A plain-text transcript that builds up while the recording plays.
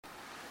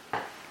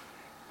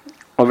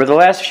Over the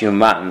last few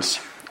months,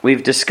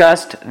 we've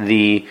discussed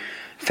the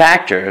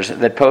factors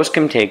that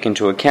poskim take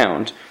into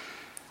account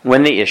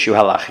when they issue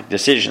halachic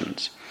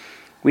decisions.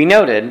 We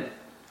noted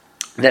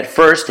that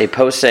first a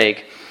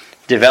posek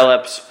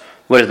develops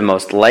what is the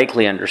most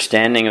likely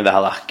understanding of the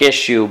halachic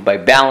issue by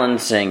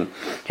balancing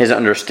his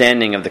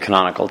understanding of the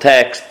canonical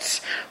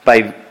texts,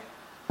 by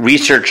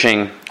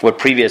researching what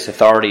previous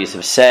authorities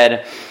have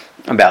said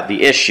about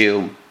the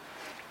issue,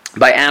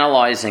 by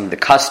analyzing the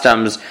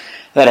customs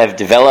that have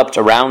developed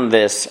around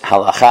this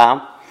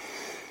halacha.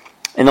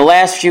 In the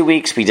last few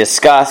weeks, we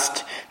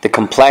discussed the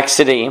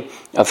complexity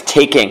of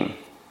taking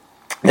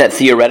that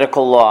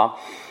theoretical law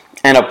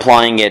and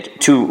applying it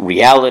to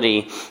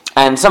reality,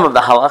 and some of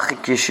the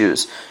halachic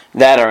issues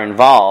that are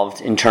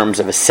involved in terms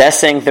of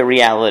assessing the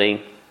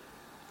reality.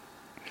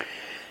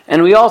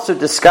 And we also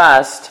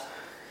discussed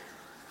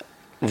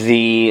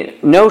the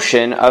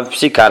notion of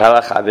psikat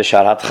halacha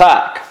b'shar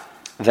hadchak,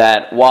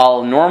 that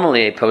while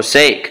normally a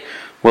posek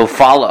will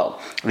follow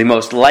the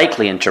most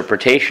likely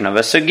interpretation of a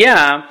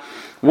sugya,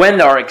 when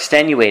there are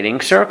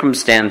extenuating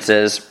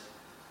circumstances,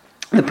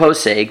 the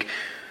posek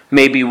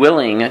may be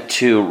willing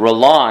to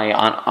rely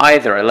on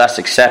either a less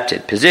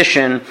accepted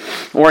position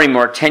or a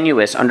more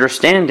tenuous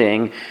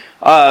understanding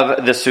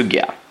of the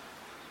sugya.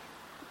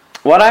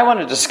 What I want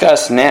to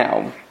discuss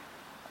now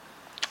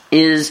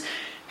is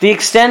the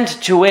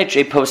extent to which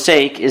a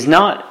posek is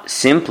not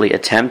simply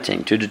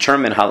attempting to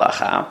determine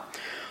halacha,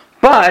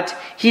 but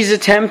he's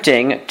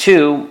attempting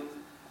to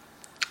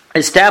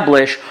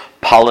establish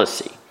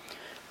policy.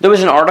 There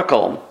was an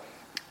article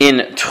in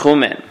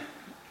Tchumen,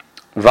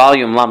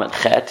 volume Lamed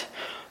Chet,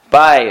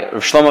 by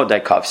Rav Shlomo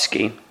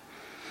Daikovsky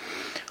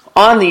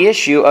on the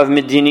issue of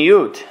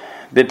mediniyut,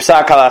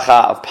 b'psak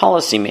halacha, of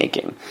policy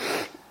making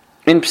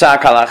in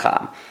psak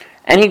halacha.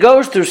 And he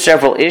goes through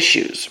several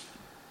issues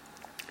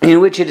in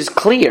which it is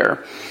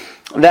clear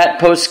that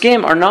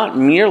poskim are not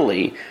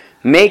merely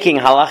making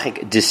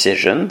halachic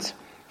decisions,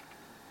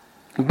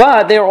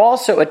 but they're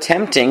also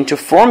attempting to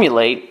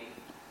formulate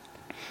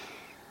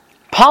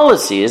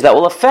policies that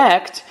will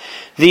affect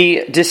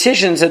the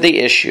decisions of the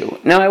issue.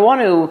 Now, I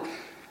want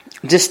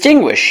to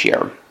distinguish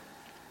here,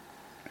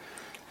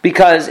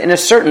 because in a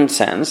certain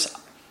sense,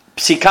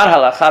 psikat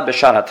halacha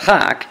b'shar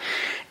hadchak,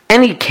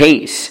 any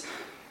case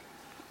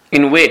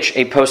in which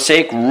a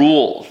posek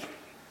rules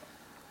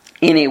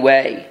in a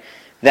way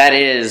that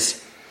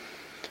is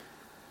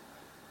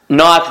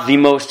not the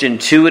most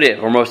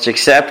intuitive or most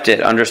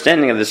accepted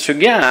understanding of the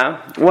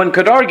sugya, one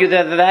could argue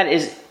that that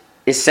is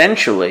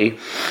essentially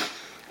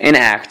an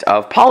act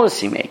of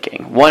policy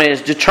making. One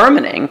is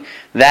determining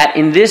that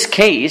in this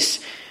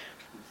case,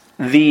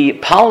 the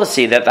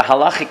policy that the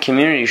halachic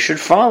community should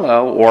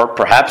follow, or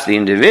perhaps the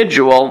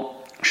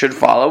individual should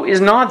follow, is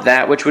not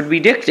that which would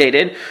be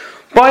dictated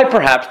by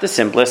perhaps the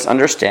simplest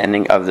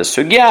understanding of the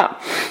sugya.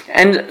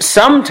 And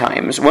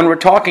sometimes when we're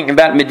talking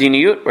about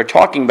mediniyut, we're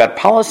talking about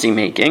policy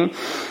making,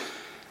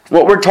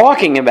 what we're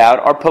talking about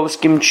are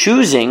poskim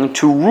choosing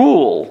to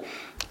rule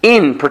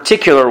in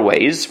particular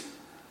ways,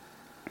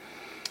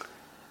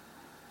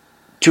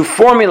 to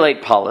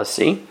formulate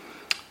policy,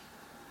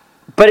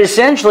 but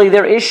essentially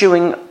they're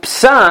issuing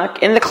psak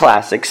in the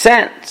classic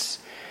sense.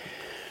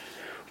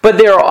 But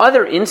there are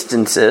other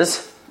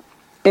instances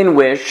in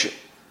which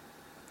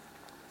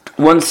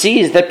one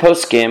sees that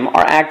poskim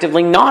are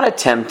actively not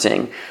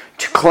attempting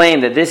to claim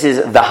that this is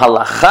the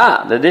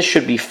halacha, that this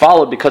should be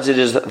followed because it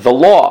is the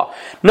law.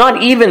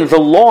 Not even the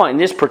law in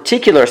this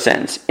particular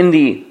sense, in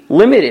the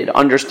limited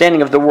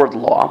understanding of the word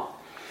law,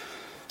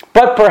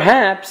 but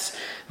perhaps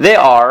they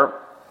are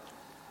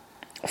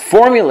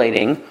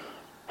formulating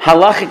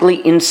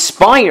halachically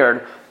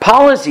inspired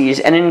policies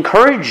and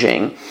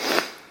encouraging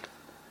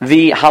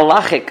the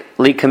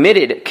halachically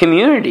committed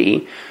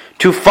community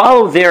to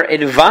follow their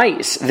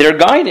advice, their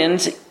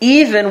guidance,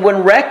 even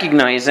when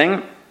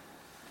recognizing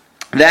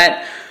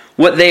that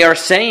what they are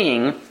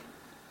saying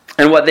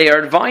and what they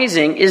are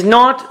advising is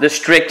not the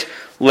strict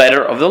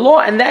letter of the law.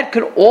 And that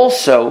could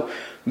also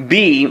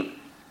be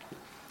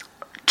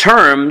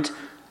termed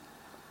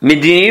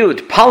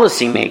mediniyut,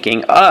 policy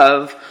making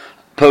of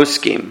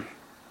poskim.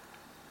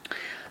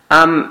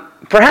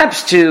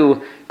 Perhaps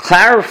to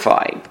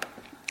clarify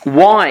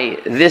why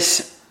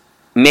this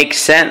makes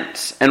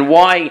sense and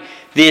why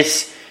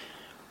this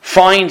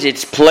finds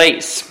its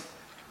place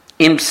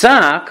in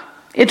psak,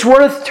 it's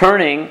worth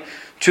turning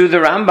to the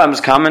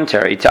Rambam's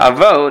commentary to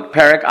Avot,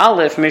 Perek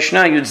Aleph,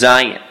 Mishnah Yud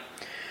Zayin.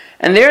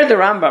 And there the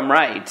Rambam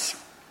writes,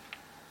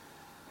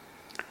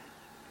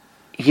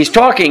 he's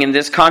talking in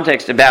this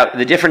context about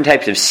the different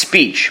types of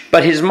speech,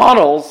 but his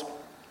models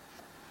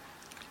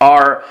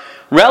are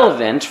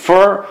relevant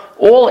for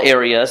all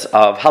areas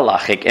of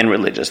halachic and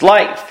religious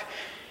life.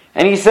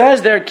 And he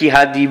says there, Ki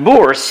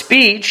hadibur,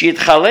 speech,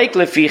 yitchalek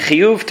lefi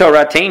chiyuv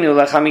toratenu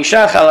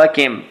lechamisha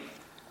chalakim,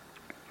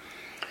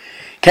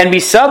 can be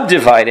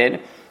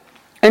subdivided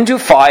into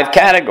 5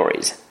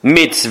 categories.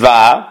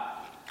 Mitzvah,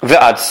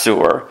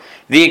 ve'atzur.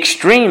 The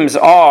extremes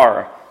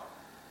are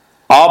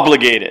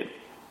obligated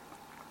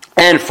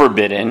and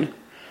forbidden,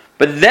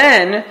 But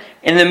then,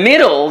 in the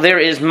middle, there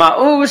is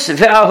ma'us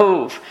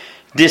ve'ahuv,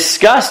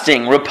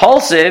 disgusting,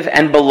 repulsive,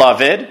 and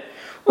beloved,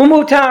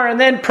 umutar, and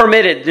then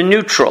permitted, the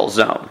neutral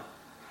zone.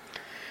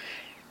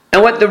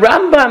 And what the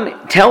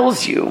Rambam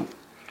tells you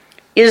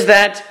is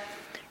that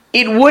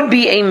it would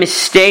be a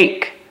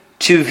mistake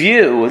to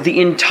view the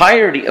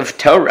entirety of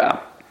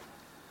Torah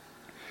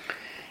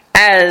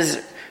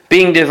as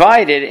being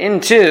divided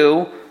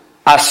into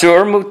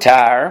asur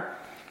mutar,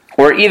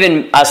 or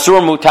even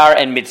asur mutar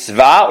and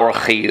mitzvah or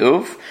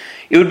chiyuv.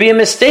 It would be a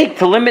mistake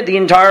to limit the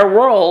entire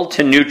world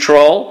to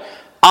neutral,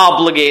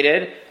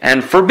 obligated,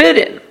 and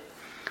forbidden.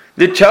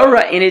 The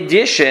Torah, in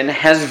addition,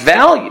 has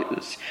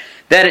values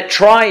that it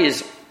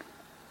tries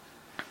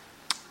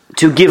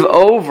to give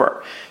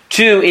over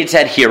to its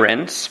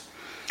adherents,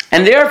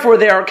 and therefore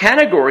there are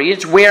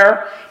categories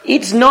where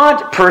it's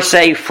not per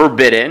se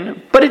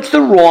forbidden, but it's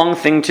the wrong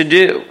thing to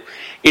do.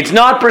 It's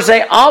not per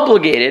se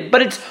obligated,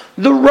 but it's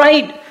the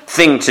right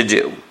thing to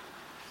do.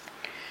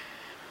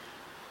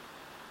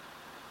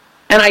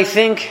 And I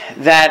think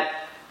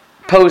that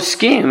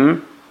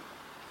poskim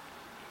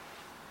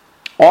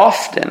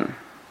often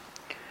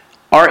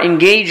are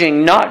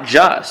engaging not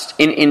just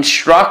in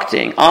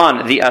instructing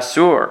on the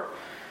asur,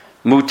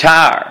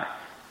 mutar,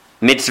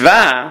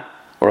 mitzvah,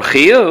 or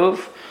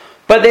chiyuv,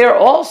 but they are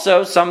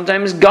also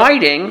sometimes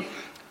guiding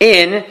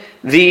in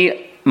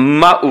the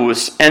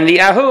ma'us and the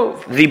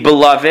ahuv, the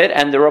beloved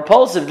and the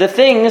repulsive, the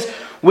things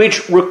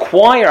which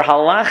require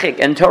halachic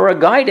and Torah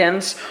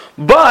guidance,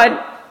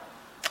 but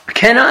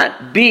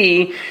cannot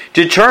be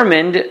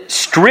determined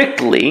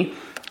strictly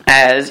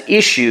as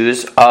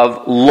issues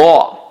of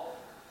law.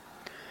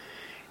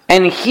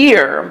 And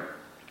here,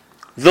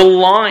 the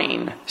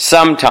line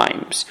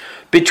sometimes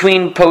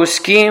between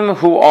poskim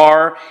who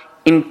are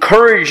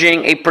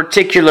encouraging a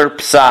particular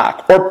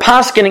psak or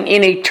paskening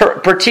in a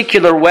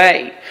particular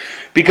way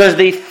because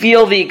they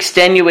feel the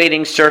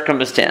extenuating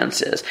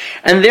circumstances,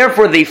 and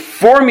therefore they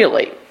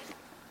formulate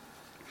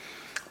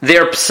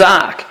their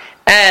psak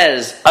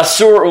as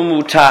asur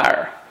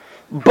umutar,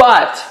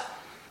 but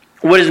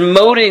what is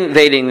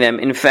motivating them,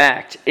 in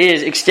fact,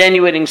 is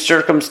extenuating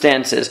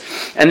circumstances,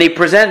 and they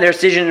present their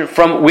decision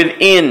from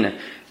within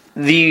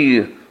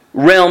the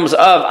realms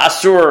of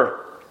asur,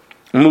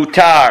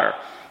 mutar,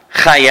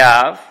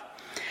 chayav,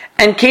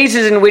 and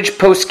cases in which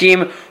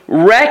poskim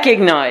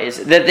recognize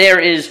that there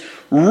is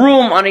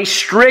room on a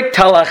strict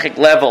halachic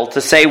level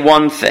to say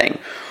one thing,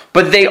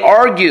 but they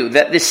argue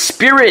that the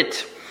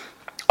spirit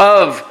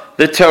of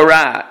the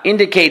Torah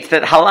indicates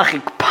that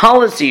halachic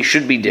policy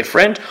should be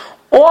different.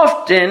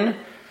 Often,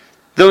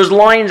 those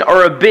lines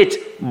are a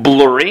bit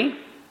blurry,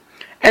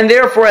 and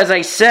therefore, as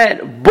I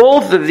said,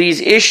 both of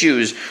these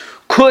issues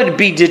could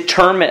be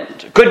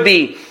determined, could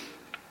be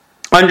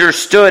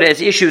understood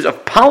as issues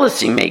of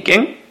policy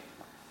making.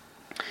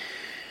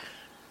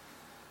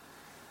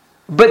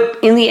 But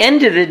in the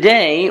end of the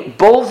day,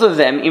 both of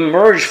them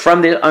emerge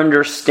from the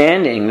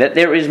understanding that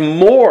there is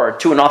more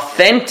to an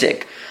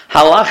authentic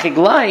halachic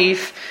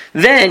life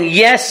than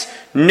yes,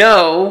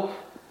 no,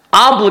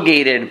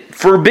 obligated,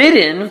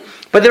 forbidden,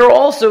 but there are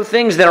also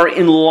things that are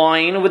in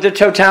line with the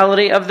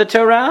totality of the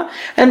Torah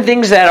and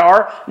things that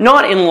are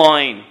not in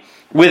line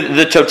with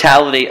the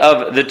totality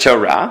of the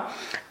Torah.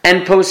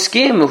 And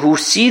poskim who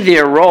see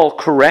their role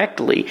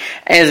correctly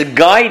as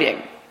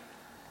guiding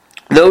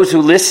those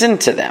who listen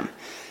to them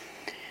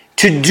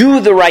to do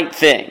the right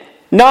thing,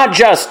 not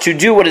just to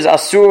do what is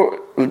asur,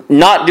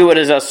 not do what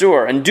is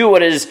asur, and do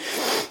what is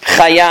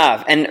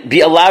chayav, and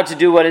be allowed to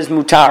do what is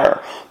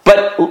mutar,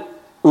 but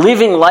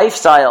living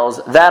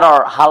lifestyles that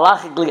are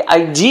halachically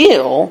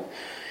ideal.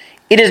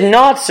 It is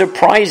not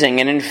surprising,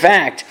 and in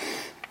fact,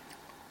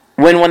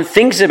 when one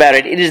thinks about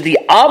it, it is the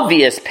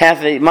obvious path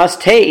they must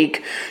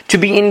take to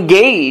be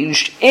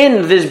engaged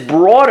in this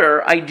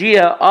broader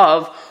idea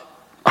of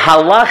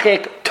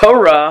halachic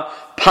Torah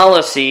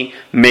policy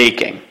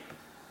making.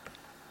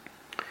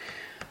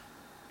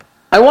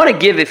 I want to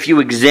give a few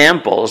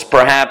examples,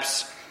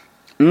 perhaps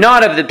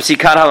not of the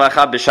Psikat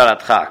Halacha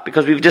B'Sharat Chak,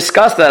 because we've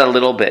discussed that a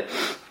little bit.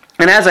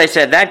 And as I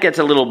said, that gets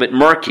a little bit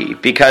murky,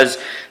 because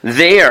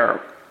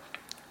there,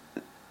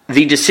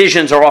 the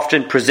decisions are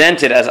often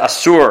presented as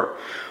asur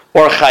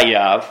or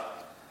chayav.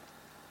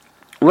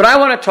 What I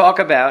want to talk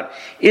about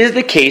is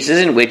the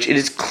cases in which it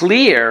is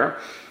clear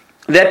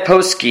that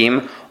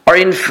poskim are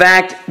in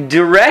fact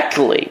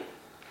directly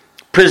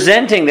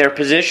presenting their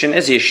position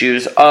as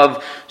issues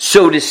of,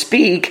 so to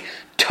speak,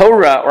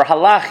 Torah or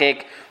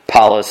halachic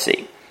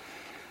policy.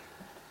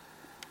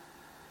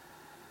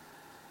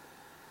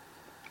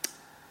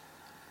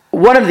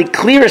 One of the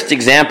clearest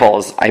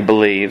examples, I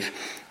believe,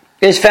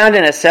 is found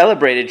in a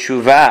celebrated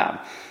tshuva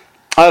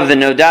of the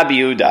Nodab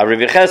Yehuda,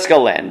 Rav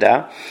Yecheskel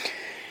Landa,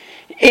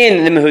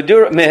 in the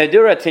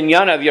Mehedura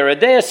Tinyana of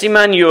Yeridea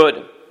Siman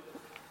Yud.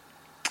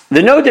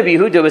 The Nodab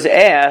Yehuda was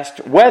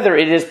asked whether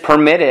it is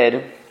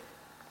permitted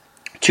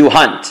to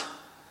hunt.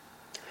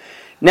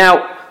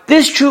 Now,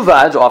 this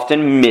tshuva is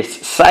often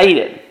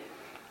miscited,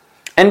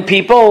 and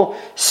people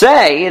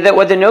say that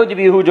what the Nodab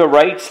Yehuda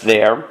writes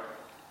there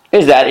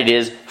is that it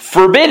is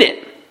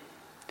forbidden.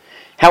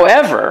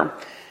 However,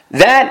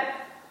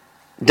 that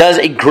does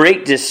a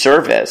great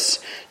disservice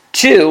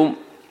to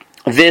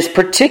this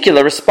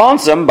particular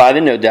responsum by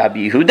the Nodab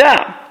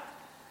Yehuda.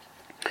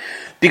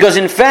 Because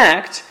in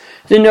fact,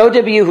 the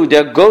Nodab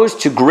Yehuda goes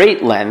to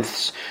great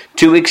lengths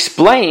to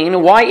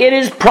explain why it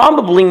is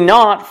probably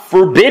not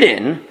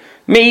forbidden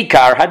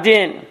meikar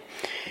hadin.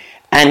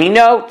 And he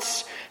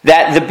notes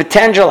that the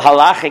potential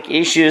halachic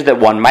issues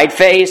that one might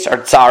face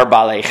are tsar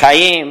balei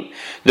chayim,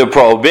 the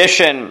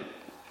prohibition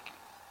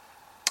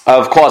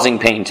of causing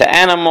pain to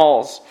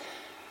animals,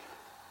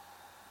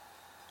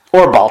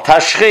 or bal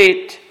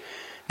tashchit,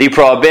 the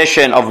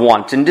prohibition of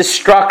wanton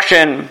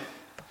destruction.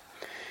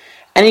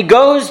 And he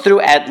goes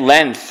through at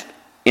length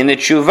in the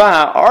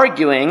tshuva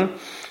arguing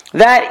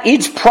that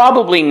it's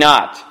probably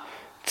not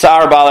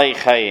tsar balei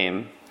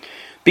chayim,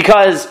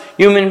 because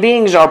human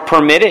beings are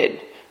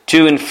permitted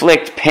to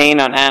inflict pain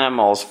on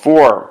animals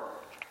for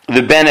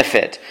the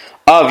benefit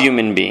of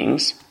human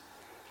beings.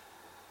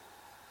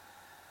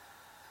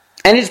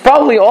 And it's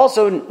probably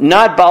also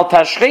not bal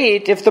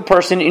tashchit if the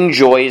person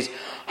enjoys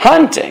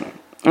hunting.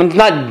 And it's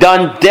not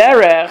done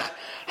derech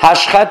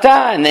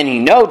hashchata. And then he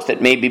notes that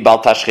maybe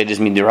bal tashchit is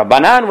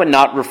midirabanan when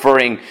not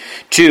referring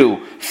to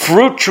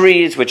fruit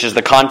trees, which is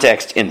the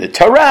context in the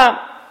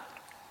Torah.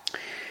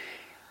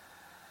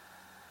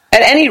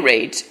 At any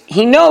rate,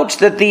 he notes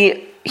that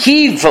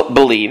he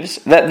believes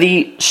that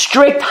the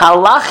strict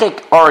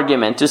halachic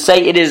argument to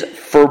say it is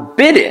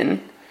forbidden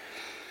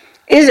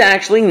is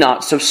actually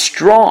not so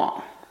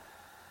strong.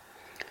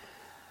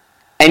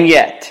 And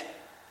yet,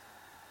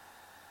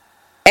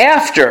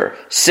 after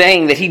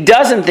saying that he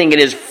doesn't think it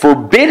is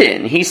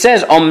forbidden, he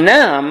says,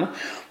 Omnam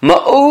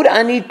ma'od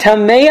ani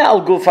tamea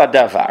al gufa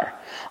davar.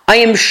 I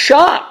am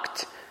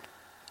shocked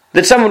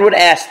that someone would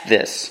ask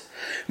this.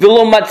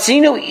 V'lo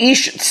matzino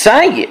ish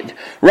tzayid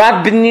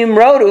rak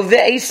b'nimrod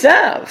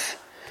uve'esav.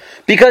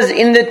 Because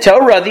in the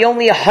Torah, the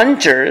only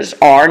hunters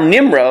are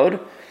Nimrod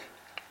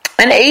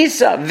and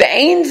Esav.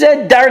 Ve'ein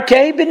zeh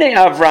darkei b'nei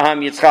Avraham,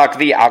 Yitzchak,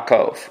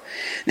 v'Yaakov.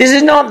 This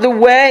is not the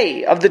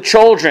way of the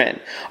children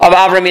of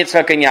Avraham,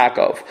 Yitzchak, and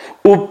Yaakov.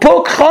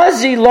 Upok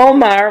chazi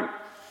lomar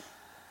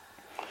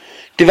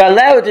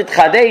t'valeot et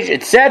chadesh,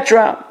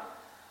 etc.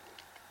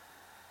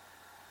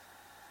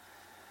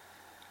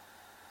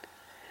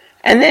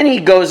 And then he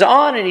goes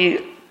on and he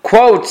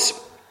quotes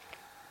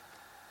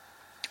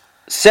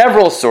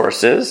several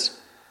sources.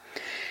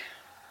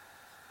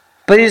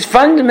 But his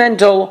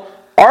fundamental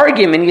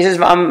argument, he says,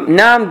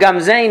 "Nam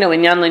gamzeinu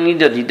inyan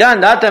lenido didan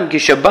datam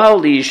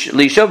kishabau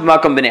lishov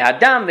makom bnei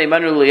adam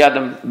ve'imanu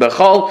liyadam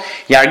bechol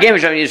yargem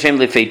v'shav yishem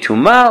lefei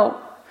tumau."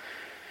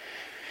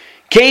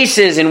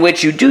 Cases in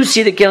which you do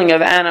see the killing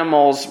of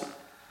animals,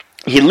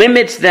 he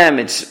limits them.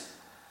 It's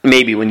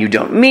maybe when you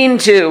don't mean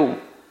to.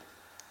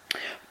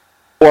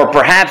 Or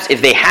perhaps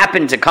if they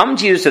happen to come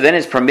to you, so then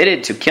it's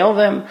permitted to kill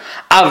them.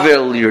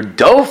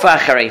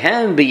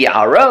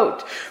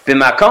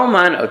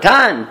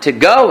 To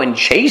go and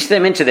chase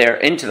them into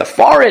the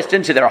forest,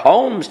 into their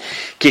homes.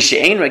 These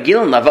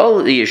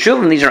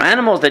are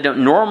animals that don't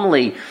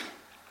normally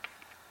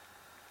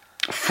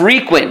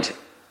frequent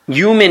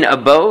human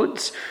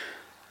abodes.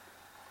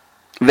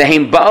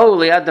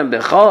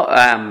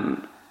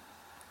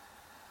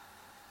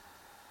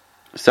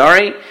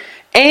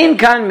 Ein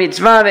kan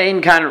mitzvah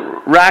ve'ein kan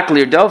rak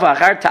lirdov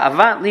achar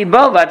ta'avat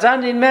libo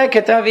v'atzan din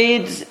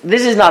meketavid.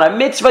 This is not a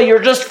mitzvah. You're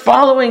just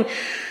following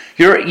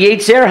your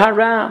yetzer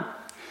hara.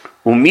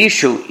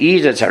 Umishu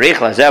iza tzarich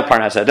lazel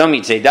parnasado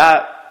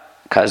mitzeda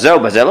kazo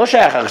bazel lo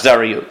shayach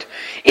achzariyut.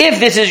 If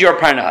this is your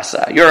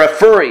parnasa, you're a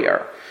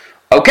furrier.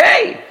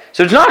 Okay,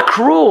 so it's not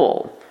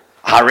cruel.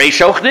 Harei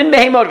shochdin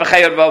behemot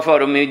v'chayot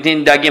v'ofot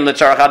u'midin dagim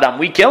l'tzarach adam.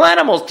 We kill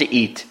animals to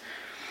eat.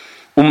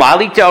 There's no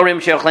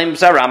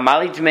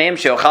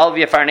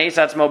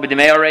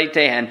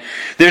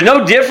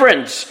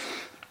difference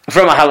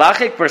from a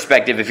halachic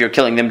perspective. If you're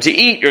killing them to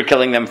eat, you're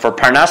killing them for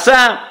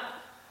parnasa.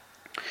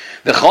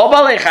 The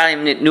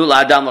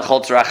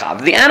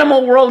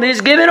animal world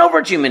is given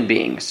over to human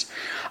beings.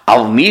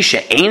 But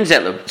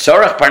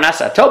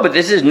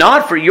this is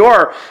not for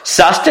your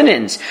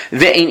sustenance.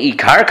 But if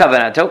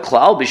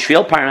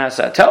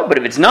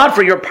it's not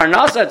for your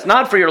parnasa, it's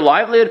not for your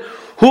livelihood.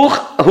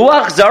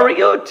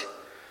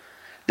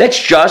 That's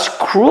just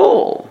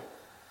cruel.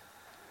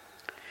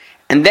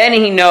 And then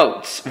he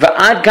notes,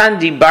 Va'ad kan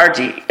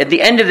dibarti. At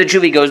the end of the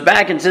tshuva, he goes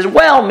back and says,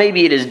 well,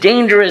 maybe it is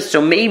dangerous,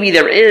 so maybe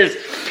there is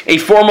a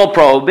formal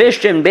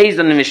prohibition based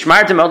on the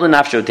Mishmartem el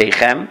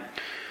nafshotechem.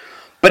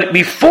 But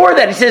before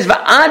that, he says,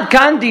 Va'ad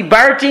kan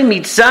dibarti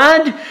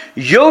mitzad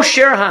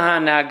yosher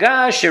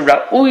ha'hanaga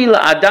shera'ui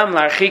la'adam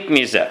l'archik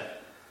mizeh.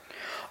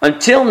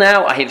 Until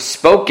now, I have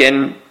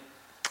spoken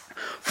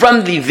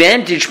from the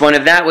vantage point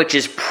of that which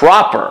is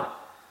proper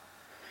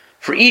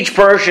for each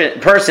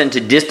person to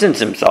distance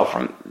himself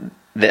from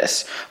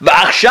this. And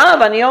now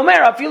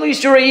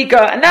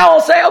I'll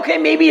say, okay,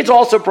 maybe it's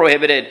also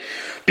prohibited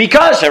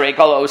because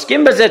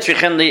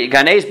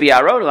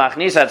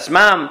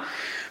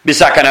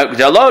B'sakanot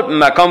gdolot,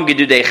 makom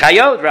gedudei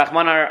chayot,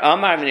 Rachman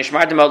amar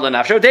v'nishmartem od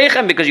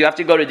lenafshotechem, because you have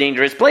to go to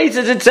dangerous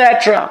places,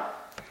 etc.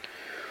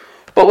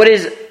 But what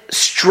is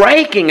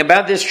striking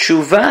about this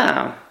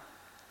tshuva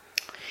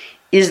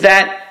is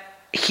that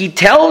he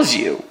tells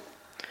you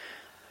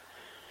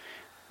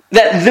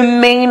that the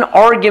main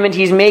argument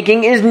he's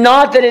making is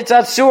not that it's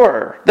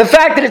asur. The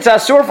fact that it's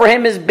asur for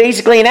him is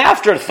basically an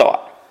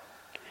afterthought.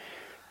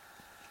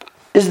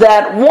 Is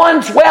that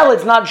once, well,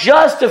 it's not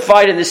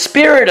justified in the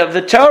spirit of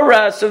the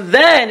Torah, so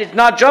then it's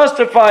not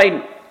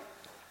justified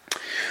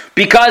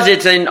because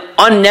it's an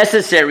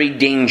unnecessary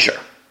danger.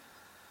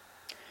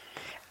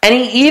 And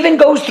he even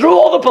goes through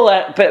all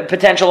the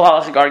potential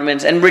halachic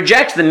arguments and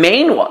rejects the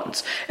main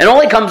ones, and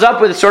only comes up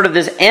with sort of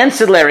this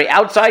ancillary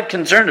outside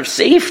concern of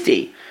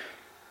safety.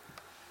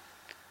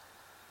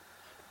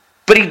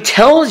 But he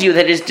tells you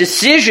that his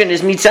decision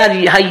is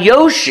mitzad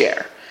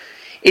hayosher.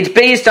 It's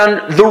based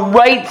on the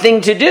right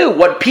thing to do,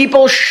 what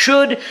people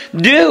should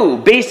do,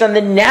 based on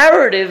the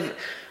narrative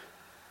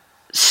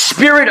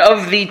spirit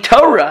of the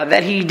Torah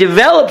that he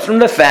developed from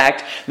the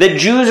fact that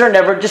Jews are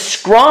never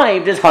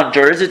described as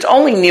hunters. It's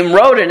only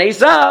Nimrod and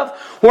Esav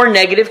who are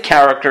negative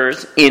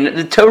characters in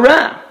the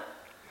Torah.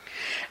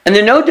 And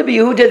the note of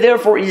Yehuda,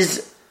 therefore,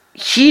 is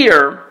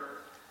here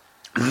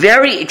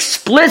very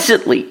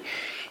explicitly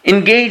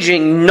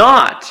engaging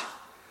not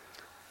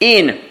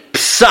in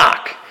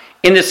psak,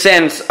 in the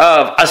sense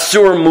of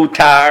asur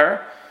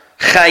mutar,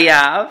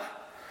 chayav,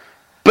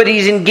 but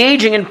he's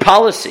engaging in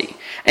policy.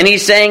 And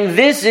he's saying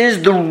this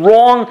is the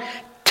wrong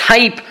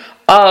type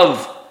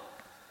of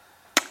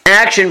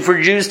action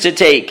for Jews to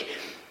take.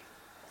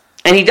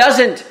 And he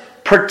doesn't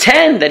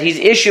pretend that he's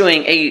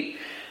issuing a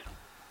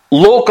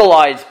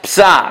localized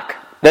psak,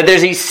 that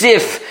there's a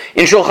sif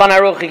in Shulchan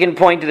Aruch he can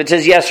point to that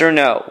says yes or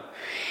no.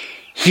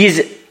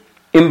 He's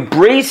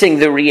embracing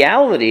the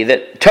reality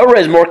that Torah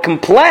is more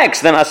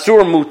complex than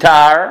asur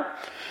mutar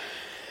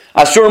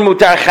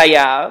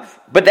chayav,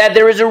 but that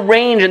there is a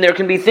range and there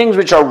can be things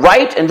which are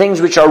right and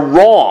things which are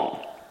wrong.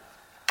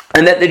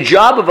 And that the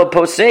job of a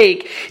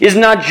posek is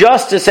not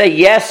just to say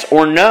yes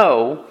or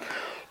no,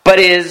 but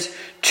is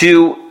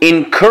to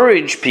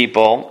encourage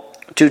people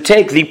to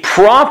take the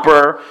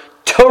proper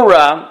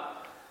Torah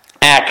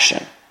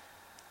action.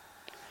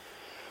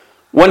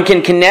 One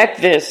can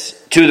connect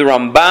this to the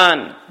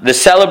Ramban, the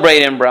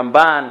celebrated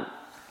Ramban,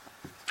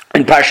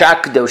 in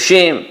Parshat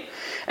Kedoshim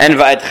and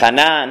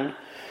Va'etchanan,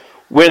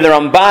 where the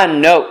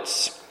Ramban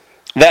notes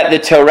that the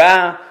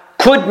Torah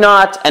could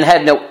not and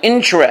had no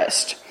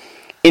interest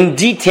in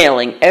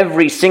detailing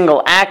every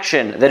single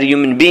action that a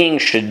human being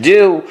should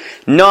do,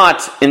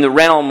 not in the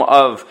realm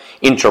of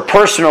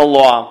interpersonal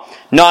law,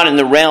 not in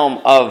the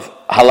realm of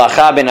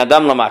halacha ben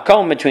adam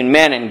lamakom, between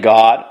man and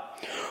God,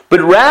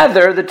 but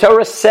rather the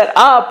Torah set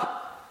up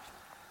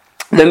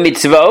the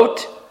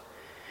mitzvot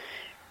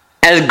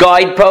as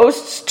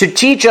guideposts to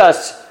teach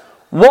us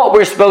what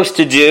we're supposed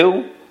to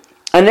do,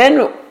 and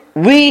then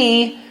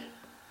we,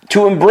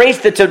 to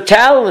embrace the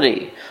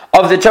totality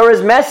of the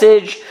Torah's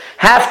message,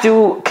 have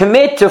to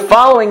commit to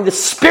following the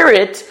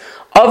spirit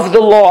of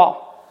the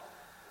law.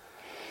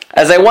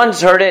 As I once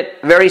heard it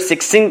very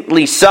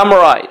succinctly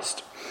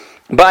summarized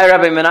by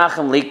Rabbi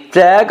Menachem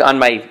Lichtag on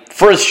my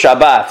first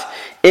Shabbat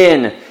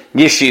in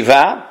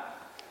Yeshiva,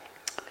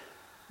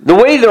 the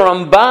way the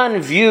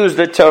Ramban views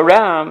the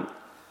Torah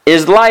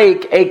is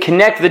like a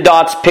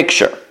connect-the-dots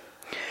picture.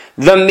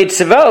 The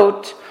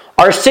mitzvot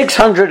are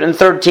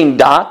 613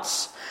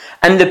 dots,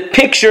 and the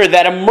picture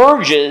that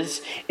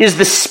emerges is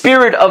the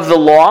spirit of the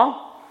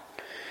law,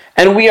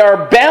 and we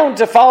are bound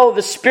to follow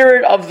the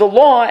spirit of the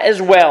law as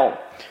well.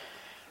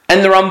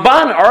 And the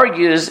Ramban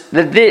argues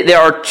that there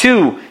are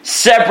two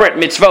separate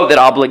mitzvot that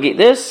obligate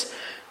this,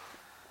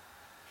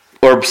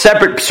 or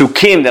separate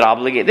psukim that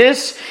obligate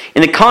this.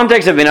 In the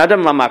context of Ben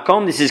Adam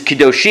Lamakom, this is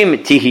Kedoshim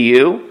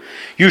Tihiyu,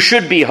 you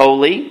should be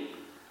holy.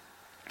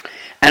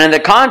 And in the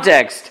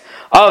context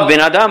of Ben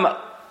Adam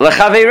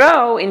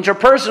L'Chaveiro,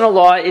 interpersonal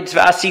law, it's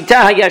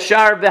V'asita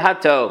Yashar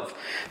V'hatov.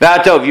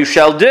 V'hatov, you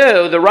shall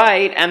do the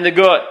right and the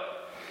good.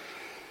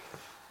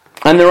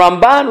 And the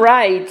Ramban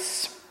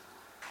writes,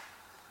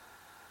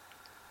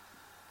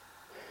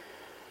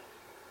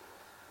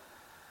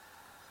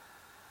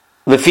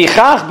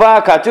 L'fichach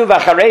ba katuv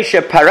acharei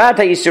sheparat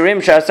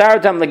ha'yisurim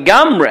she'asartam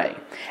legamrei.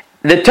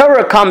 The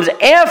Torah comes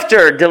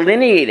after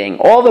delineating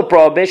all the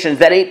prohibitions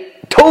that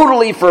it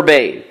totally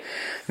forbade.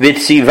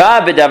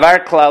 V'tziva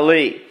b'davar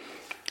klali,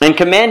 and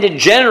commanded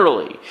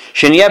generally,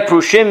 sheniyeh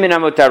prushim min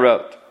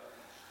hamutarot.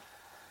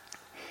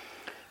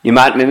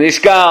 Yimat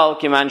mimishgal,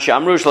 kiman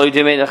she'amru shlo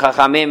yitimei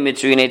l'chachamim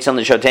mitzuyin eitzon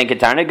l'shoten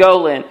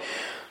ketarnegolin.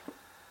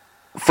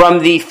 From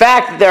the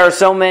fact that there are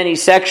so many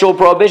sexual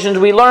prohibitions,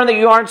 we learn that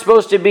you aren't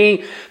supposed to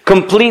be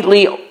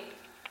completely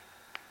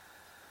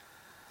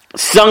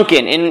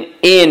sunken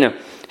in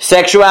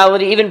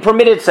sexuality, even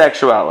permitted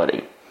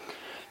sexuality.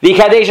 The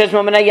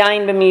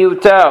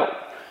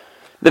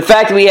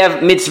fact that we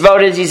have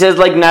mitzvot, as he says,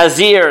 like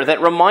Nazir,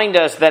 that remind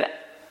us that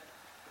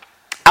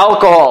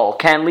alcohol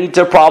can lead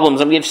to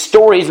problems. And we have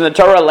stories in the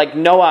Torah like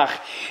Noach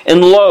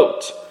and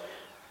Lot,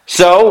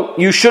 So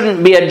you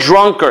shouldn't be a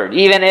drunkard,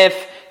 even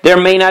if there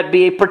may not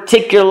be a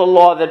particular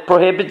law that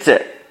prohibits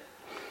it.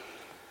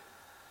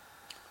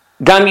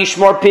 You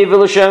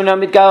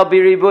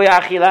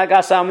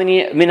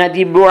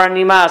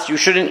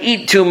shouldn't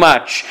eat too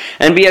much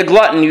and be a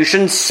glutton. You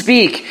shouldn't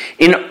speak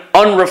in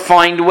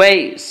unrefined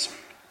ways,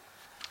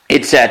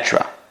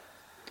 etc.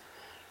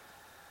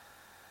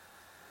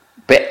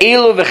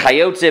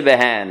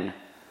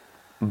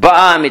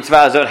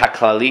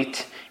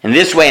 In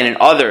this way and in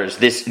others,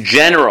 this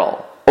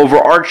general,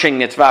 overarching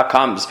mitzvah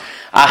comes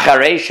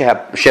after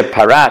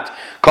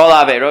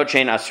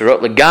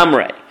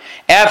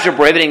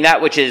prohibiting that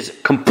which is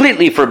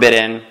completely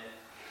forbidden.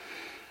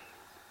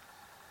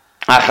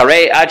 Until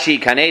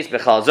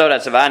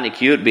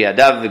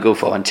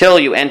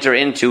you enter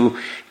into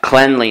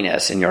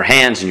cleanliness in your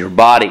hands and your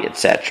body,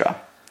 etc.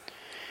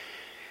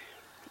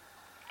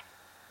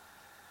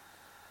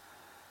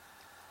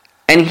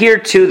 And here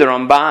too the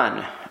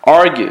Ramban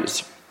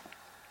argues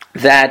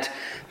that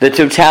the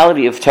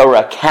totality of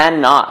Torah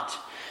cannot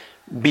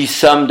be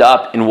summed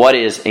up in what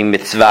is a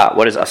mitzvah,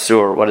 what is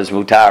asur, what is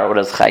mutar, what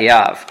is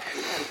chayav.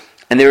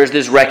 And there is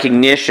this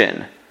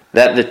recognition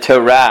that the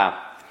Torah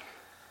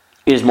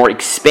is more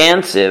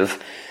expansive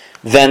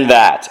than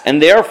that.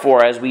 And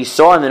therefore, as we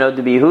saw in the Noda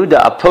B'Yehuda,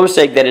 a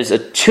posek that is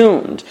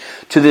attuned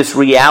to this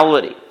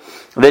reality,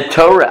 that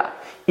Torah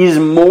is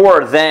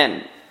more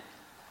than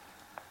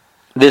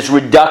this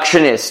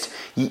reductionist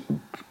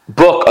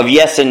book of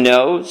yes and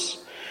no's,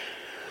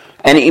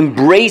 and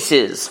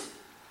embraces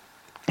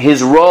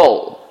his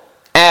role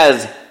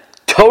as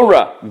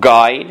Torah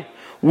guide,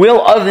 will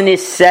of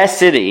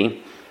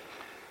necessity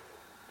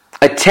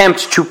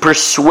attempt to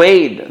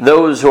persuade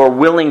those who are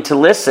willing to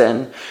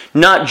listen,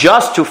 not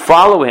just to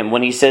follow him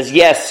when he says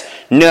yes,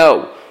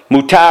 no,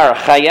 mutar,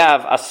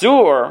 chayav,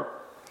 asur,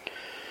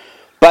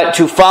 but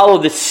to follow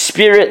the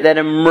spirit that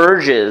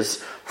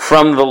emerges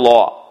from the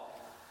law.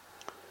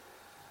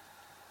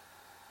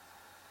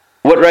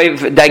 What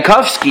Rav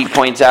Daikovsky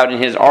points out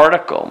in his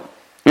article,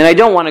 and I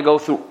don't want to go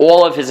through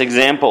all of his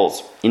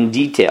examples in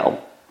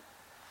detail,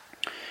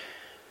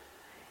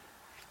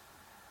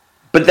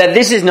 but that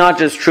this is not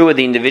just true at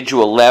the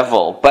individual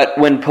level, but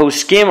when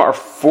poskim are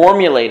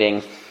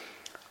formulating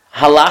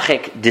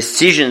halachic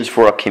decisions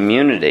for a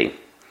community,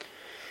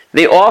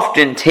 they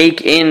often take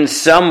in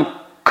some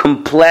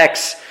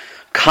complex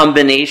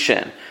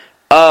combination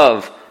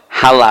of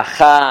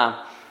halacha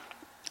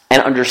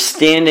and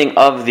understanding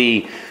of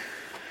the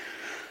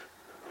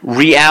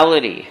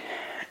reality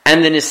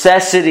and the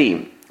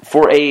necessity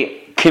for a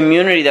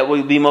community that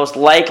will be most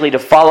likely to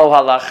follow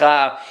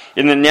halacha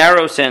in the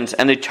narrow sense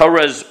and the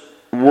Torah's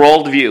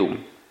worldview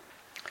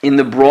in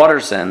the broader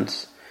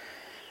sense.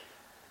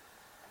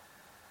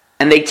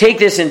 And they take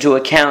this into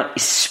account,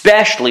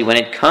 especially when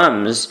it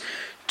comes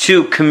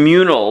to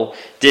communal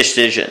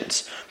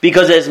decisions.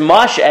 Because as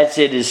much as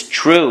it is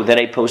true that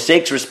a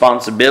posek's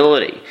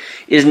responsibility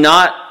is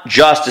not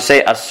just to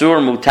say asur,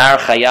 mutar,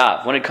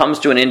 chayav, when it comes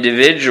to an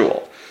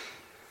individual,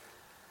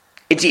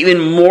 it's even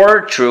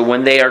more true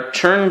when they are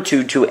turned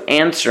to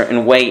answer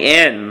and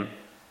weigh in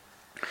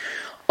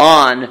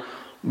on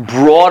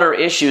broader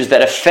issues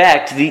that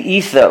affect the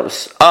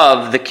ethos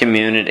of the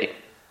community.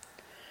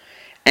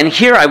 And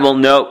here I will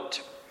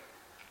note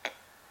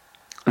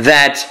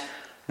that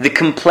the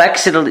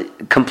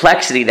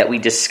complexity that we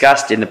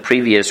discussed in the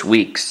previous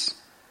weeks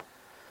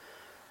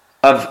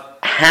of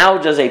how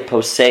does a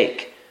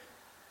posek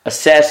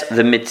assess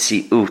the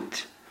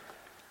mitziut,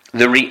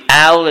 the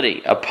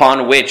reality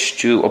upon which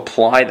to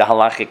apply the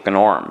halachic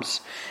norms.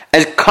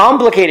 As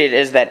complicated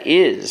as that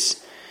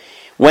is,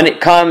 when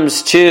it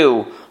comes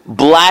to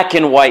black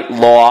and white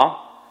law,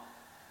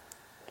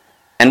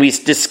 and we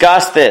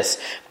discussed this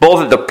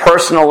both at the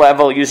personal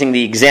level, using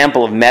the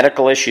example of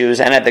medical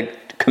issues, and at the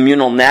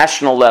communal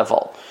national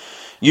level,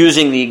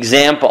 using the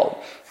example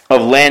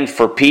of land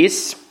for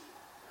peace,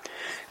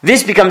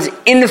 this becomes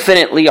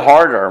infinitely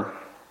harder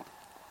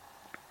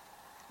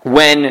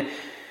when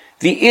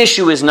the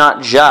issue is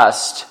not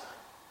just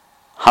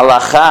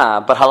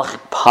halacha, but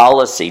halachic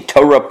policy,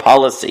 Torah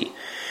policy.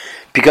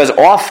 Because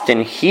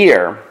often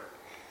here,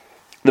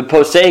 the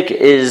posek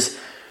is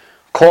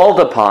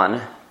called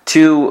upon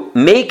to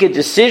make a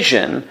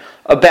decision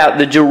about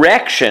the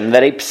direction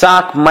that a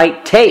psak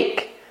might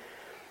take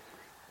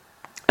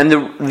and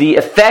the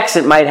effects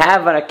it might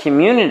have on a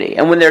community.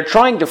 And when they're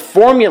trying to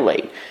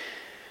formulate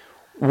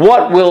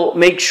what will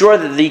make sure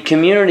that the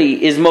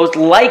community is most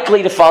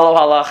likely to follow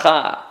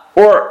halacha,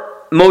 or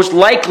most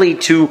likely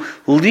to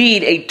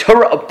lead a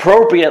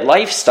Torah-appropriate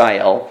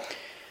lifestyle,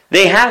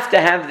 they have to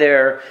have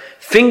their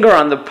finger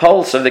on the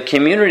pulse of the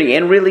community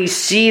and really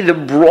see the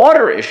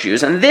broader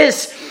issues. And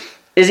this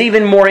is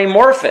even more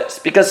amorphous,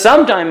 because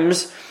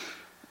sometimes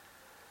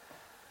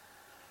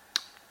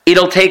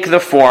it'll take the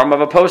form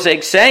of a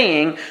posek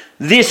saying,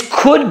 this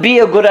could be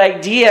a good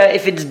idea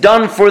if it's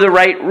done for the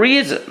right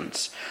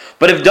reasons.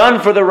 But if done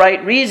for the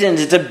right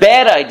reasons, it's a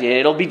bad idea.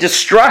 It'll be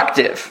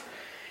destructive.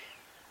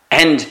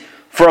 And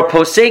for a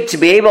posek to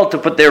be able to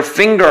put their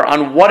finger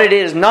on what it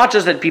is, not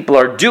just that people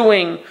are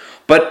doing,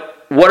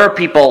 but what are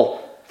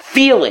people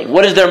feeling?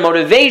 What is their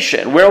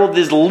motivation? Where will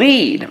this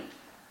lead?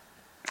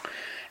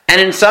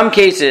 And in some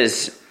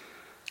cases,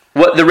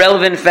 what the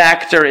relevant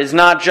factor is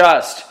not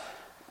just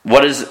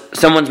what is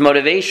someone's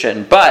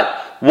motivation, but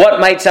what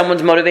might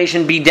someone's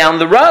motivation be down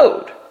the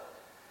road?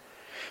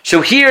 So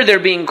here they're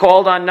being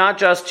called on not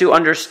just to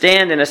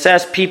understand and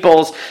assess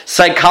people's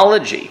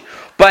psychology,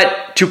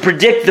 but to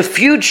predict the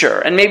future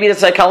and maybe the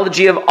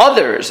psychology of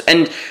others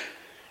and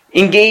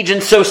engage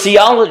in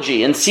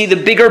sociology and see the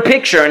bigger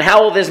picture and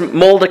how will this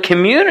mold a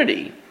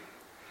community.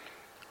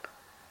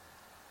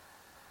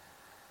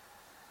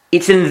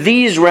 It's in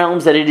these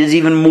realms that it is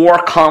even more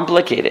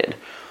complicated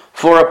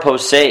for a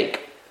posek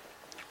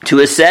to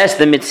assess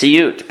the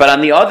mitziyut. But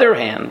on the other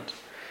hand,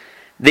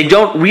 they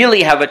don't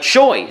really have a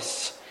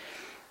choice.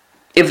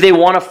 If they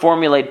want to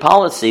formulate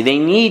policy, they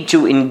need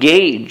to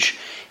engage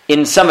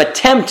in some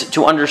attempt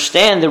to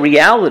understand the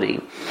reality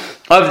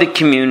of the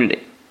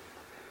community.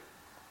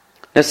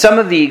 Now, some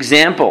of the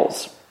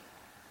examples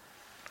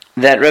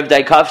that Reb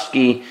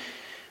Daikovsky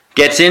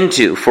gets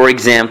into, for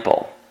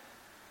example,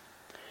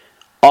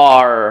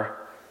 are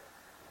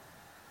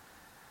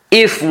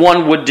if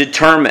one would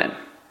determine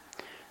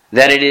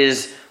that it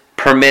is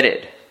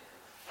permitted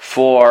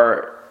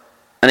for,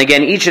 and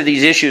again, each of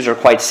these issues are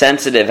quite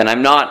sensitive, and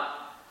I'm not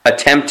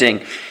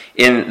attempting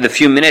in the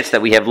few minutes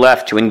that we have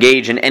left to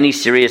engage in any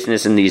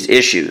seriousness in these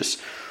issues,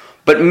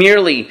 but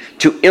merely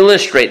to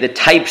illustrate the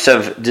types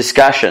of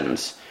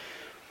discussions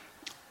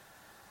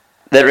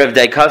that Rev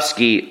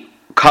Daikovsky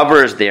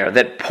covers there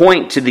that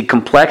point to the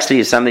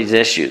complexity of some of these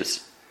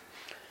issues.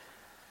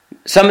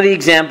 Some of the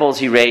examples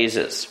he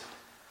raises.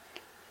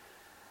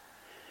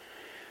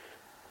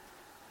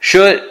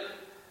 Should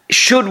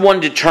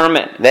one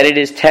determine that it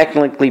is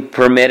technically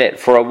permitted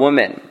for a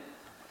woman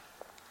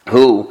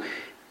who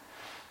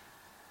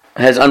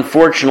has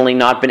unfortunately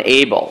not been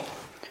able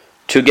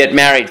to get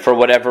married for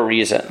whatever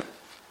reason,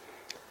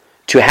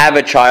 to have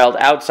a child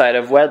outside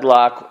of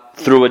wedlock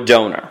through a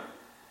donor?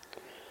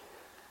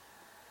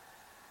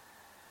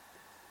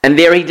 And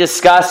there he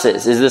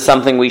discusses, is this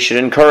something we should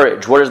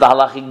encourage? What is the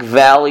halachic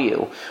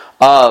value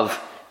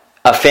of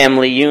a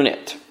family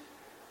unit?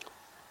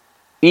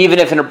 Even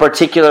if in a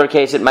particular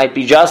case it might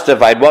be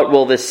justified, what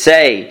will this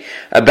say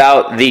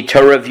about the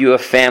Torah view of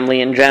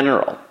family in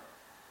general?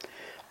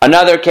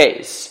 Another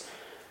case,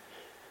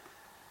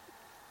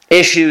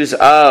 issues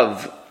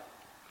of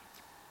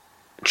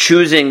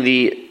choosing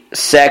the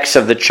sex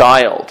of the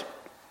child,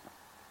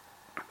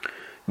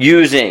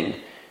 using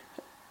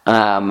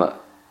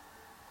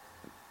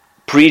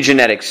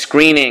pre-genetic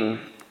screening,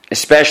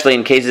 especially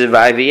in cases of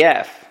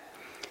IVF.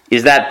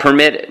 Is that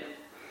permitted?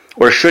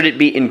 Or should it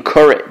be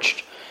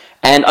encouraged?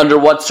 And under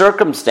what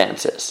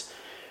circumstances?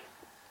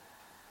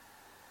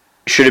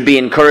 Should it be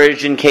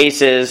encouraged in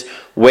cases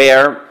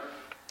where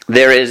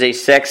there is a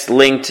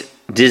sex-linked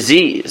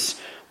disease,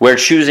 where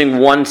choosing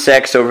one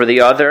sex over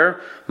the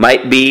other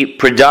might be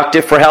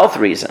productive for health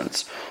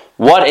reasons?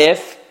 What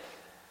if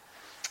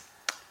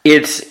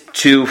it's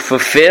to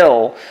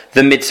fulfill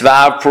the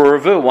mitzvah of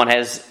puravu? One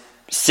has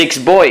 6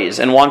 boys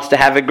and wants to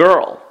have a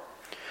girl.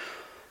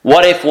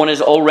 What if one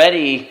is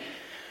already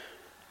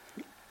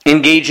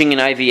engaging in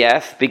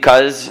IVF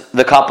because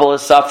the couple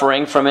is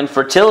suffering from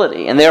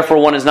infertility, and therefore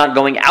one is not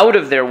going out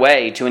of their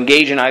way to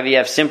engage in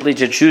IVF simply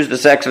to choose the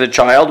sex of the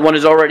child? One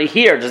is already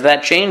here. Does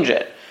that change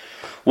it?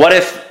 What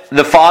if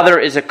the father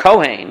is a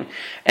Kohen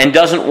and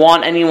doesn't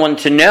want anyone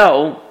to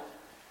know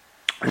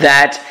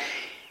that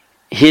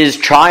his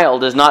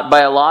child is not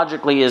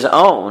biologically his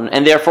own,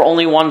 and therefore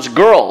only wants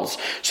girls,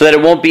 so that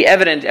it won't be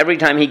evident every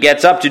time he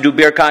gets up to do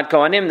Birkat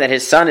Kohanim that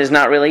his son is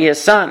not really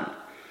his son?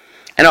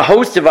 And a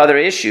host of other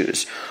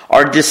issues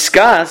are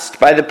discussed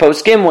by the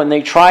poskim when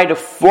they try to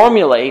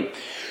formulate,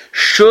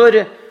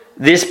 should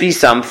this be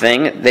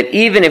something that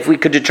even if we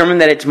could determine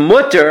that it's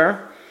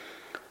mutter,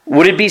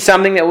 would it be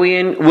something that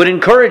we would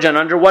encourage, and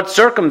under what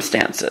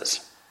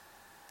circumstances?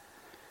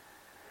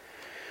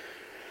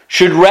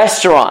 Should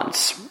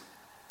restaurants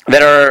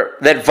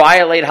that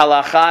violate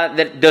halacha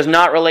that does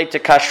not relate to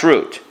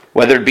kashrut,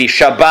 whether it be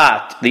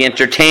Shabbat, the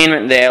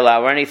entertainment they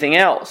allow, or anything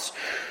else,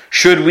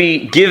 should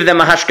we give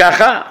them a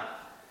hashgacha?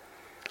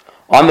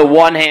 On the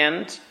one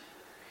hand,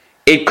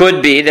 it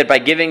could be that by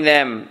giving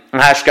them a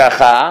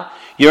hashgacha,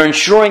 you're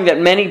ensuring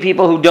that many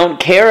people who don't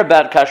care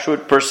about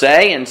kashrut per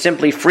se and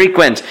simply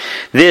frequent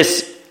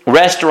this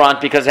restaurant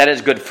because it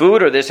has good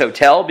food, or this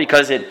hotel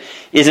because it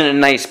is in a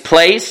nice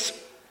place,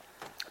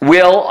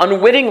 will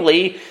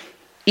unwittingly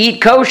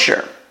eat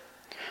kosher.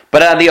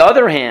 But on the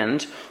other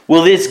hand,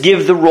 will this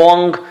give the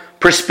wrong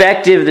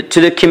perspective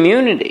to the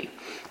community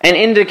and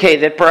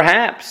indicate that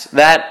perhaps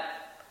that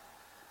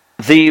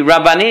the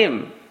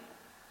Rabbanim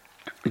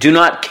do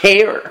not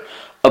care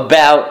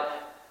about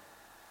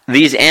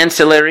these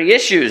ancillary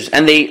issues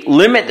and they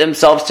limit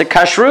themselves to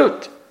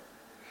kashrut?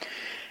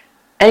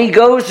 And he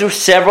goes through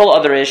several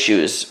other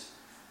issues.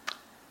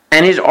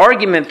 And his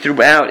argument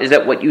throughout is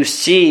that what you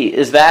see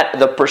is that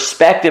the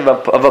perspective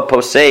of a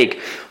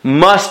posek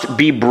must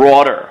be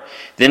broader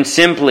than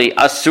simply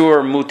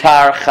asur,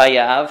 mutar,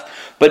 chayav,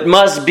 but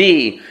must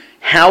be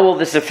How will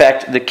this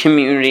affect the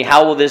community?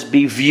 How will this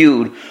be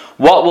viewed?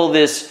 What will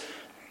this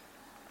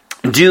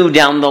do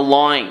down the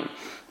line?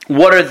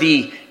 What are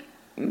the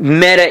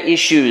meta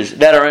issues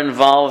that are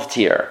involved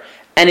here?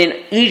 And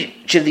in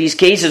each of these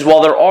cases,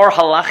 while there are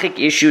halachic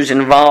issues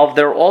involved,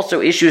 there are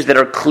also issues that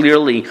are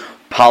clearly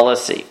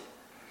policy.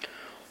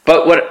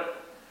 But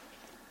what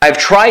I've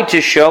tried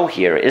to show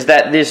here is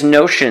that this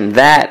notion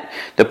that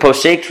the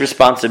posek's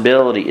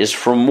responsibility is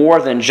for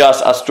more than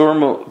just astur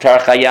mutar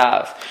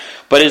chayav,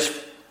 but is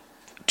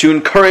to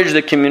encourage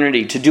the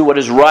community to do what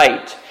is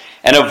right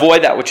and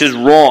avoid that which is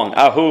wrong,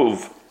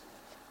 ahuv,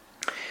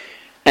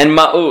 and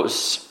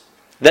ma'us.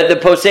 That the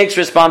posek's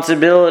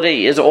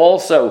responsibility is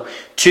also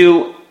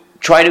to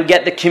try to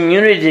get the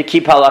community to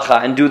keep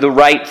halacha and do the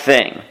right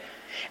thing.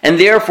 And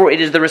therefore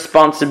it is the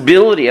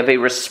responsibility of a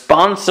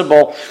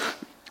responsible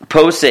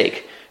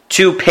posek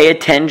to pay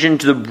attention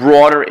to the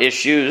broader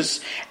issues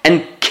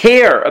and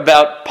care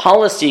about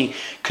policy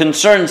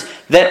concerns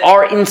that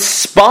are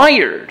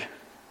inspired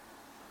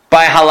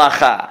by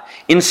halacha,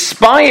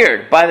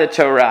 inspired by the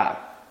Torah,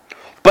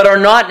 but are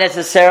not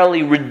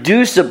necessarily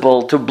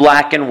reducible to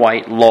black and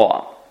white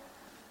law.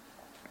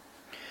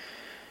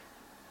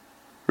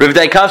 Rav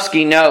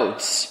Daikovsky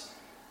notes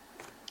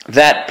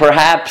that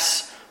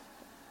perhaps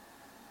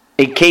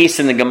a case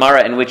in the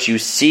Gemara in which you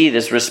see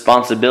this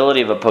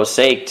responsibility of a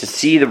posek to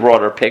see the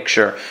broader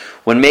picture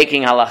when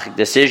making halachic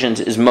decisions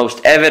is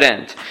most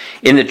evident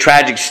in the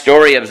tragic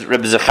story of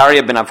Reb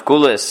Zechariah ben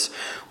Avkulis,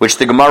 which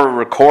the Gemara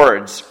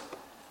records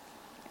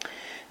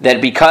that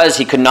because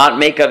he could not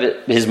make up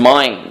his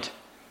mind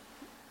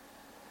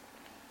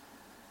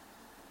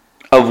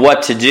of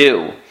what to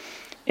do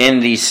in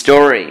the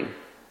story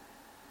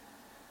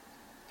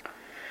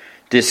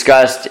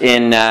discussed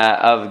in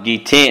of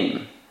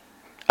Gitin,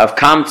 of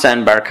Kamsa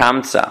and Bar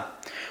Kamsa,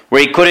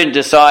 where he couldn't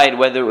decide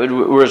whether it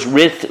was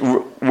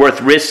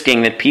worth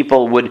risking that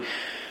people would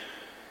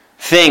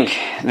think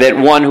that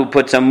one who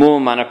puts a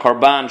mum on a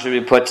korban should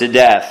be put to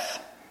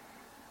death,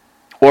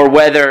 or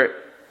whether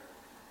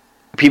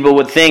people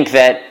would think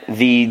that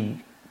the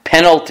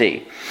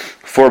penalty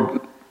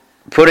for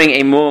putting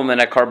a mum in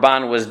a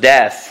korban was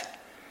death.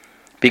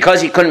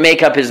 Because he couldn't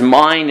make up his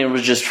mind and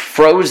was just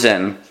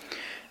frozen,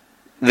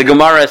 the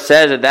Gemara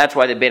says that that's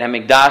why the Beit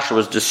HaMikdash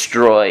was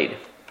destroyed.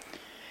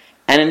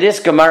 And in this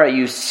Gemara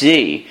you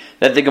see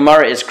that the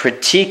Gemara is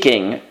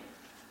critiquing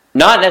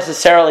not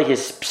necessarily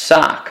his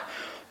psak,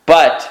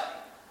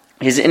 but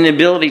his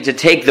inability to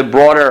take the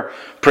broader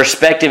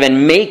perspective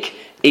and make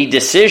a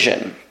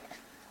decision.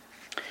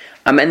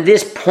 And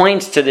this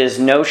points to this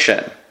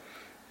notion.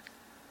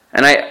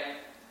 And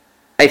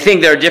I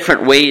think there are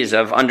different ways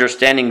of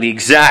understanding the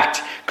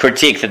exact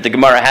critique that the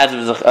Gemara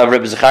has of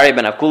Reb Zechariah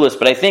ben Avkulis,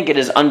 but I think it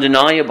is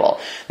undeniable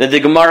that the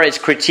Gemara is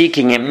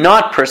critiquing him,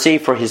 not per se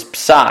for his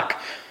psak,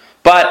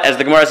 but as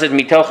the Gemara says,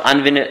 mitoch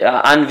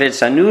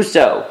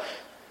anvisanuso,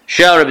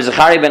 shel Reb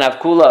Zechariah ben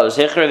Avkulos,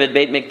 hechrev et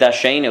beit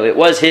mikdashenu. It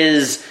was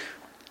his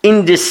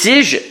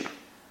indecision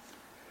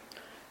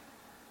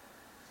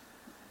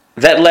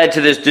that led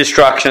to this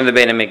destruction of the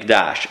Beit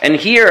HaMikdash. And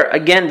here,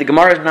 again, the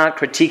Gemara is not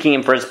critiquing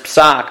him for his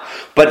psak,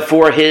 but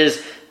for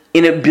his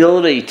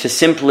inability to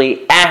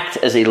simply act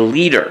as a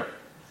leader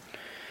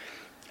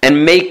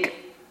and make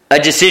a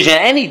decision,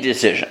 any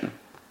decision.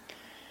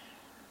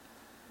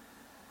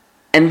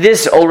 And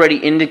this already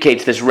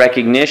indicates this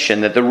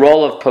recognition that the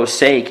role of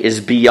posek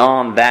is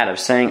beyond that of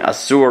saying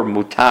asur,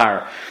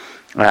 mutar,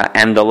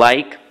 and the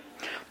like,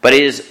 but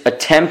is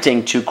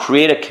attempting to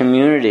create a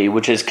community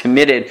which is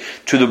committed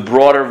to the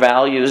broader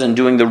values and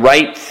doing the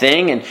right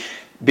thing and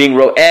being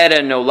ro'ed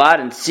and nolad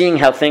and seeing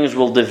how things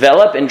will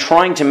develop and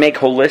trying to make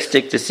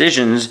holistic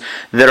decisions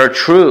that are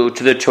true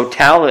to the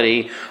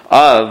totality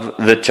of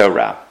the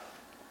Torah.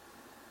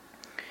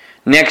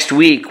 Next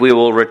week we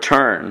will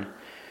return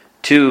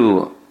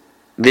to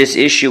this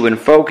issue and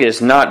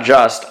focus not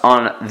just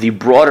on the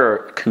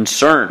broader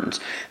concerns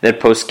that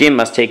poskim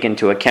must take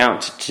into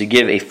account to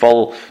give a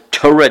full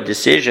Torah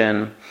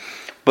decision,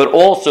 but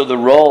also the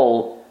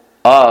role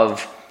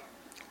of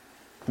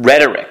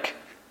rhetoric,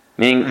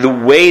 meaning the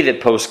way that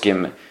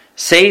poskim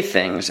say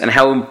things and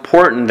how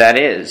important that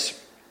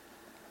is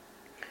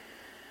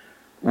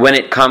when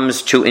it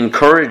comes to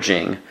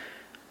encouraging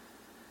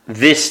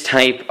this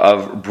type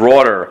of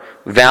broader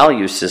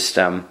value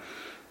system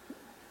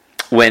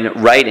when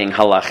writing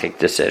halachic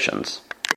decisions.